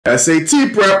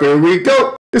SAT prep, here we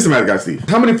go. This is the Math Guy Steve.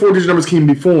 How many 4-digit numbers can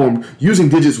be formed using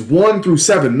digits 1 through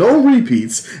 7? No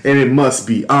repeats, and it must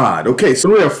be odd. Okay,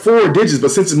 so we have 4 digits, but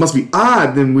since it must be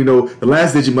odd, then we know the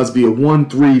last digit must be a 1,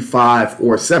 3, 5,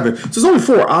 or 7. So there's only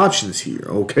 4 options here,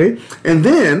 okay? And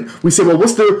then we say, well,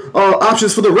 what's the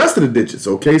options for the rest of the digits,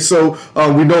 okay? So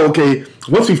we know, okay,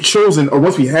 once we've chosen, or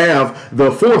once we have the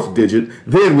 4th digit,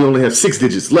 then we only have 6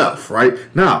 digits left, right?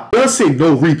 Now, let's say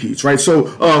no repeats, right?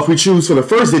 So if we choose for the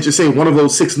first digit, say one of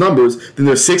those 6 numbers, then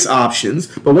there's 6 options.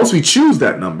 But once we choose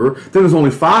that number, then there's only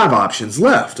 5 options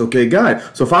left, okay, guys?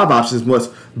 So 5 options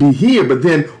must be here, but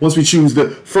then once we choose the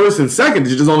first and second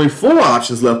digit, there's only 4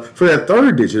 options left for that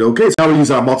 3rd digit, okay? So now we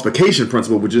use our multiplication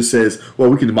principle, which just says, well,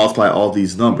 we can multiply all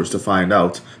these numbers to find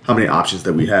out how many options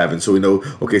that we have. And so we know,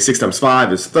 okay, 6 times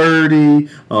 5 is 30,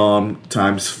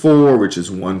 times 4, which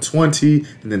is 120,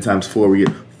 and then times 4, we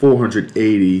get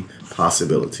 480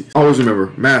 possibilities. Always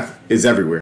remember, math is everywhere.